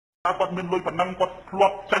ta còn mình lôi phần năng còn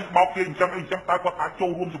luật tranh báo kia anh chẳng ta còn ai châu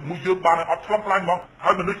luôn dùng mũi dương ba này ở trong lại mà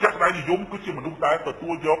hai mình nói chắc đây thì giống cứ chỉ mình đúng đáy từ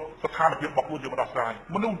tua dốc sát than là việc bọc luôn giờ mà đặt sai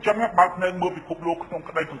mình đúng chẳng á bạn nên mưa bị cục lô không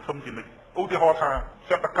cái đây thường xâm chỉ lịch ưu tiên họ thà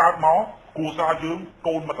sẽ tất cả máu cù sa dương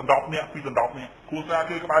côn mà tận đọc nè phi tận đọc nè cù sa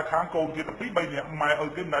kia cái bài tháng côn kia tập tí bay nè mai ở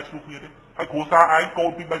cái này sụp nè hay cù sa ấy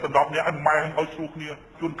côn phi bay tận đọc nè anh mai anh ở sụp nè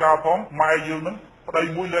chuồn cao phóng mai dương nó đây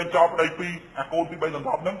mũi lên cho đây phi côn phi bay tận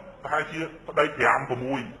đọc nó hai chia đây giảm của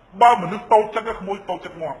mũi bao mình nước tâu chắc cái mũi tâu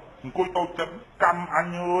chắc ngon côi tâu chắc cam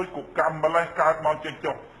anh ơi cục cam mà lại cam mau trên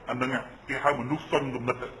chồng anh đừng à cái hai mình nước xuân gồm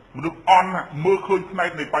nứt mình nước on mưa khơi này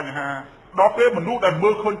này bay hà đó thế mình nuốt đàn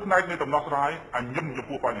mưa khơi này này tầm nó trái anh nhâm cho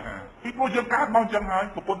phu bay hà ít mưa dương cát mau chân hai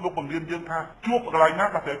của quân lục bằng liên dương tha chuốc lại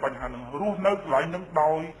nát là thể bay hà nữa ruột nơi lại nâng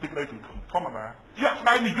đôi tích đây thì không mà chắc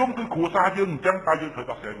đây thì dùng cái khổ xa dương chân ta dương thời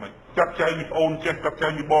tập thể mình chắc chạy mình ôn chân chắc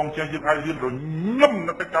chạy mình bong chân dương ai dương rồi nhâm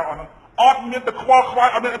nó cái cao nó ọt miền từ khoa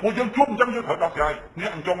khoai ở đây của dương chung chân dương thời tập thể nghe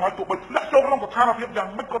anh cho nói tụi mình lắc sâu trong một thang là việc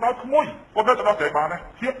rằng mất có nói khmui có nói tập thể bà này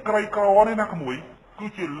thiết cây cò này na khmui cứ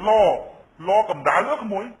chỉ lo cầm đá nước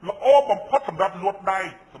khmui lo ô bằng phất sầm đập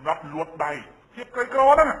luột đầy thiết cây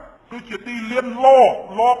cò đó nè cứ chỉ ti liên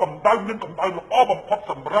lo cầm đai liên cầm đai lo ô bằng phất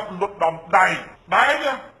sầm đập luột đầm đầy đấy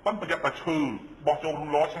nhá vẫn phải là trừ bỏ cho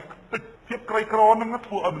luôn lo chắc thiết cây cò nó ngắt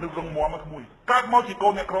thua ở bên rừng mò mà khmui các máu chỉ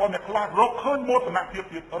cô nè cò nè khla rốc hơn một phần nặng thiết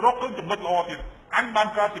rốc hơn chấm mất lo thiết anh ban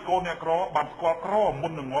ca chỉ cô nè cò bàn squat cò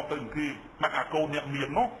muốn đừng ngó từng khi mà cô nè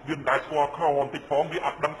miền nó viên đại squat cò tích phóng bị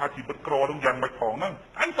ắt đâm thay chỉ bật cò đừng dàn bạch phóngนั่น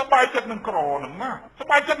anhสบายចិត្តនឹងក្រនឹងណាស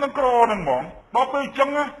บายចិត្តនឹងក្រនឹងហ្មងដល់ពេលអញ្ចឹង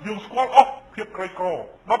យើងស្គាល់អស់ភាពក្រីក្រ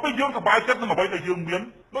ដល់ពេលយើងសบายចិត្តនឹងអ្វីដែលយើងមាន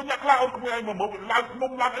ដូចអ្នកខ្លះអូនក្មួយឯងមកឡើងភ្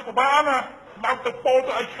នំឡើងអីក៏បានណាឡើងទៅពោល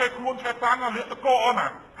ទៅអីឆេះខ្លួនឆេះតាំងលាកតកអូនណា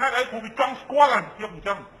ហេតុអីព្រោះវាចង់ស្គាល់អាភាពអញ្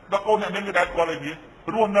ចឹងដល់កូនអ្នកនេះវាដែរស្គាល់អីនេះ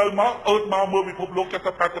រស់នៅមកអើតមកមើលពិភពលោក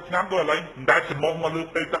70-80ឆ្នាំដូចឥឡូវមិនដែលចំងមកលើ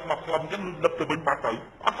ពេលទឹកមកស្លឹមអញ្ចឹងលឹកទៅវិញបាត់ទៅ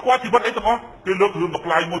អត់ស្គាល់ជីវិតអីទាំងអស់គេលើករឿងបក្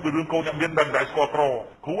លាយមួយពីរឿងកូនអ្នកមានដែលស្គាល់ក្រ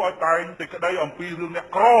គ្រូឲ្យតែងតែក្តីអំពីរឿងអ្នក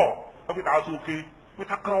ក្រហើយវាដើរសួរគេវា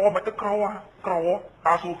ថាក្រមិនទៅក្រ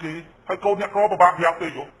ដើរសួរគេហើយកូនអ្នកក្រពិបាកប្រាប់ពេ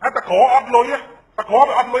កហើយតែក្រអត់លុយតែក្រ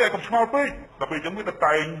វាអត់លុយឲ្យកុំឆ្ងល់ពេកដល់ពេលអញ្ចឹងវាទៅ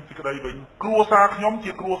តែងពីក្តីវិញគ្រួសារខ្ញុំ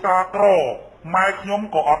ជាគ្រួសារក្រម៉ែខ្ញុំ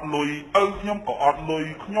ក៏អត់លុយឪខ្ញុំក៏អត់លុយ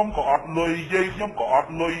ខ្ញុំក៏អត់លុយយាយខ្ញុំក៏អត់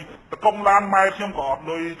លុយតកុំឡានម៉ែខ្ញុំក៏អត់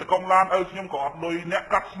លុយតកុំឡានឪខ្ញុំក៏អត់លុយអ្នក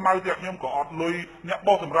កាត់ស្មៅផ្ទះខ្ញុំក៏អត់លុយអ្នក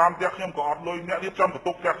បោះសម្រាមផ្ទះខ្ញុំក៏អត់លុយអ្នករៀបចំបន្ទ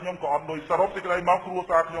ប់ផ្ទះខ្ញុំក៏អត់លុយសរុបសេចក្តីមកគ្រួ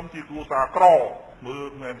សារខ្ញុំជាគ្រួសារក្រមើ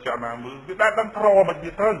លមែនចាណាមើលវាដែរដឹងក្រមិន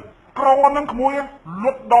វាទៅក្រហ្នឹងក្មួយ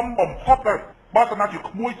លុតដំបំផុតទៅបើស្នាជា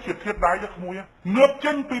ក្មួយជាធាតុដែរក្មួយងើប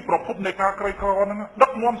ចេញពីប្រភពនៃការក្រីក្រហ្នឹងដឹ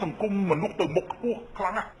កនាំសង្គមមនុស្សទៅមុខខ្ពស់ខ្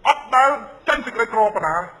លាំងណាស់អត់ដែលចេញសេចក្តីក្របណ្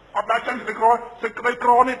ដាអត់ដែលចេញសេចក្តីក្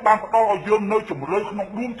រនេះបានផ្ដល់ឲ្យយើងនៅជំរឿនក្នុង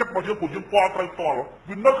ដួងចិត្តរបស់យើងព្រោះយើងពាល់ត្រូវតល់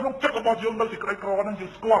វានៅក្នុងចិត្តរបស់យើងនៅសេចក្តីក្រហ្នឹងយើ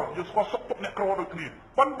ងស្គាល់សុខទុក្ខអ្នកក្រដូចគ្នា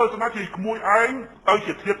ប៉ុន្តែបើស្នាជាក្មួយឯងទៅ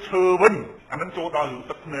ជាធាតុឈើវិញអានឹងចូលដល់រឿង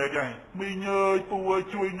ទឹកភ្នែកហើយមីងអើយពូអើយ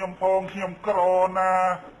ជួយខ្ញុំផងខ្ញុំក្រណា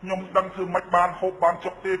ខ្ញុំដឹងធ្វើម៉េចបានហូបបាន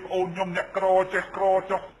ចុកទេប្អូនខ្ញុំអ្នកក្រចេះក្រ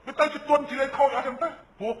ចុះវាទៅជាទុនជាលេខខូចអត់ចឹងទៅ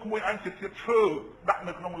ពួកក្មួយឯងជាធាតុឈើដាក់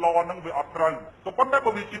នៅក្នុងឡហ្នឹងវាអត់ត្រូវក៏ប៉ុន្តែ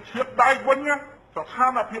បើវាជាធាតុដែកវិញណាស្ថា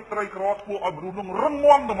នភាពក្រីក្រធ្វើឲ្យមនុស្សនឹងរឹង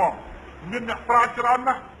មាំទៅមកមានអ្នកប្រាជ្ញច្រើន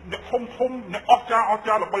ណាស់អ្នកធំអ្នកអស្ចារ្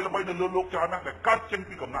យល្បីនៅលើលោកច្រើនណាស់ដែលកើតចេញ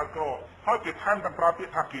ពីកំណើតក្រហើយគេថែមទាំងប្រើពាក្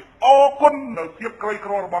យថាគេអរគុណនៅភាពក្រីក្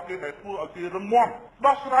ររបស់គេដែលធ្វើឲ្យគេរឹងមាំ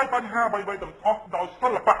ដោះស្រាយបញ្ហាអ្វីៗទាំងអស់ដោយសិ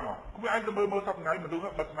ល្បៈមកគឺឯងទៅមើលសប្តាហ៍មនុស្ស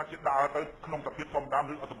បើស្នាជាដើរទៅក្នុងសភាពធម្មតា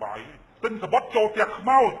ឬអត់សុបាយទិញសបុតចូលផ្ទះខ្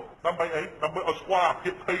មោចដើម្បីអីដើម្បីឲ្យស្គាល់ភា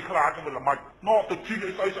ពភ័យខ្លាចនឹងវាល្មិចនោះទៅជី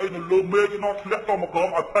អីស្អីនៅលើមេឃនោះធ្លាក់ទៅមកក្រោម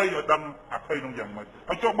ឲ្យភ័យឲ្យដឹងអាភ័យនឹងយ៉ាងម៉េច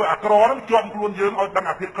ហើយចុះបើអាក្រនឹងជាប់ខ្លួនយើងឲ្យដឹង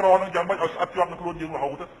អាភាពក្រនឹងយ៉ាងម៉េចឲ្យស្អិតជាប់នឹងខ្លួនយើងរ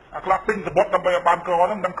ហូតអាខ្លះទិញសបុតដើម្បីឲ្យបានក្រ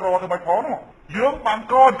នឹងដឹងក្រធ្វើម៉េចផងនោះយើងបាន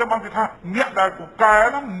ក្រអញ្ចឹងបានគេថាអ្នកដែលពូកែ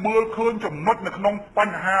ហ្នឹងមើលឃើញចំណុចនៅក្នុងប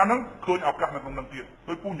ញ្ហាហ្នឹងឃើញឱកាសនៅក្នុងនឹងទៀត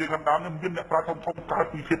ដោយពូនិយាយខាងដើមនេះមានអ្នកប្រាជ្ញធំកើត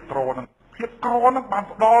ពីភាពក្រហ្នឹងភាពក្រហ្នឹងបាន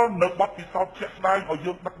ផ្ដល់នៅបទពិសោធន៍ជាក់ស្ដែងឲ្យ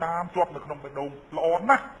យើងដឹកដាមជាប់នៅក្នុងបេះដូងល្អ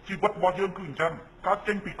ណាស់ជីវិតរបស់យើងគឺអញ្ចឹងកើត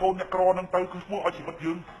ចេញពីកូនអ្នកក្រហ្នឹងទៅគឺធ្វើឲ្យជីវិត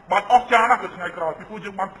យើងបានអស្ចារ្យណាស់ទៅថ្ងៃក្រោយពីព្រោះយើ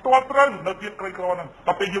ងបានផ្ទាល់ត្រូវនៅភាពក្រីក្រហ្នឹង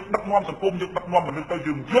តែពេលយើងដឹកនាំសង្គមយើងដឹកនាំមនុស្សទៅ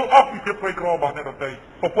យើងយល់អស់ពីភាពក្រីក្ររបស់អ្នកដទៃ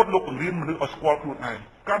ព្រះពុទ្ធលោកបង្រៀនមនុស្សឲ្យស្គាល់ខ្លួនឯង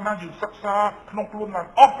កាលណាយើងសិក្សាក្នុងខ្លួនឡើង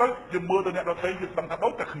អស់ទៅយើងមើលទៅអ្នកដទៃយើងដឹងថាដូ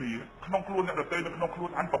ចតែគ្នាក្នុងខ្លួនអ្នកដទៃនៅក្នុងខ្លួន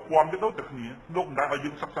អញប្រព័ន្ធវាដូចតែគ្នាលោកមិនដែលឲ្យយើ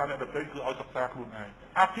ងសិក្សាអ្នកដទៃគឺឲ្យសិក្សាខ្លួនឯង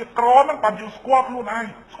អាភាពក្រហ្នឹងបានយើងស្គាល់ខ្លួនឯង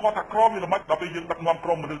ស្គាល់ថាក្រវាល្មិចដល់ពេលយើងដឹកនាំក្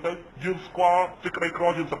រុមមនុស្សទៅយើងស្គាល់សេចក្តីក្រ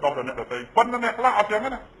យើងសម្ដៅដល់អ្នកដទៃប៉ុន្តែអ្នកខ្លះអត់ចឹង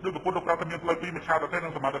ណាដូចប្រពន្ធលោកប្រាប់ថាមានផ្លូវពីរមច្ឆាទិដ្ឋិនិ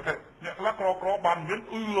ងសមាធិអ្នកខ្លះក្របានមាន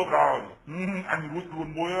ដល់អញរួចខ្លួន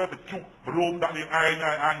មួយទៅជុករួមដាក់នាងឯង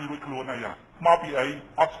ហើយអញរួចខ្លួនហើយមកពីអី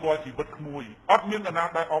អត់ស្គាល់ជីវិតក្មួយអត់មាននរណា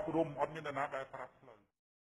ដែលអប់រំអត់មាននរណាដែលប្រាប់